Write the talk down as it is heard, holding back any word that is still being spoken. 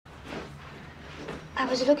I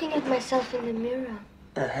was looking at myself in the mirror.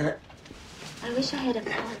 Uh-huh. I wish I had a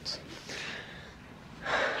pot.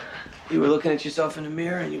 You were looking at yourself in the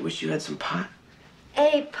mirror and you wish you had some pot?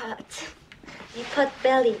 A pot. A pot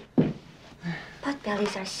belly. Pot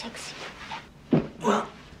bellies are sexy. Well,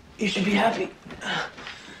 you should be happy.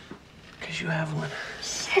 Because you have one.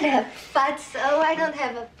 Shut up, fatso. I don't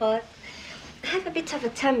have a pot. I have a bit of a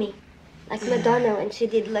tummy. Like Madonna when she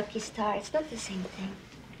did Lucky Star. It's not the same thing.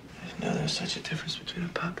 I didn't know there was such a difference between a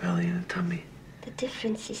pot belly and a tummy. The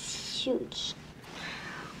difference is huge.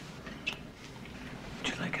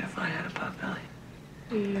 Would you like it if I had a pot belly?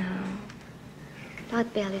 No.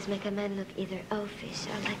 Pot bellies make a man look either oafish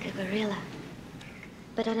or like a gorilla.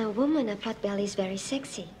 But on a woman, a pot belly is very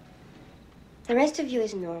sexy. The rest of you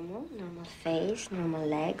is normal. Normal face, normal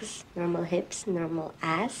legs, normal hips, normal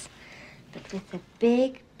ass. But with a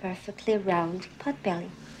big, perfectly round pot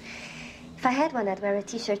belly. If I had one, I'd wear a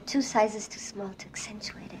t-shirt 2 sizes too small to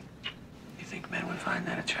accentuate it. You think men would find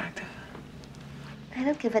that attractive? I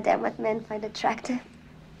don't give a damn what men find attractive.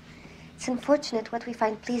 It's unfortunate what we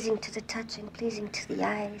find pleasing to the touch and pleasing to the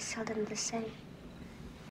eye is seldom the same.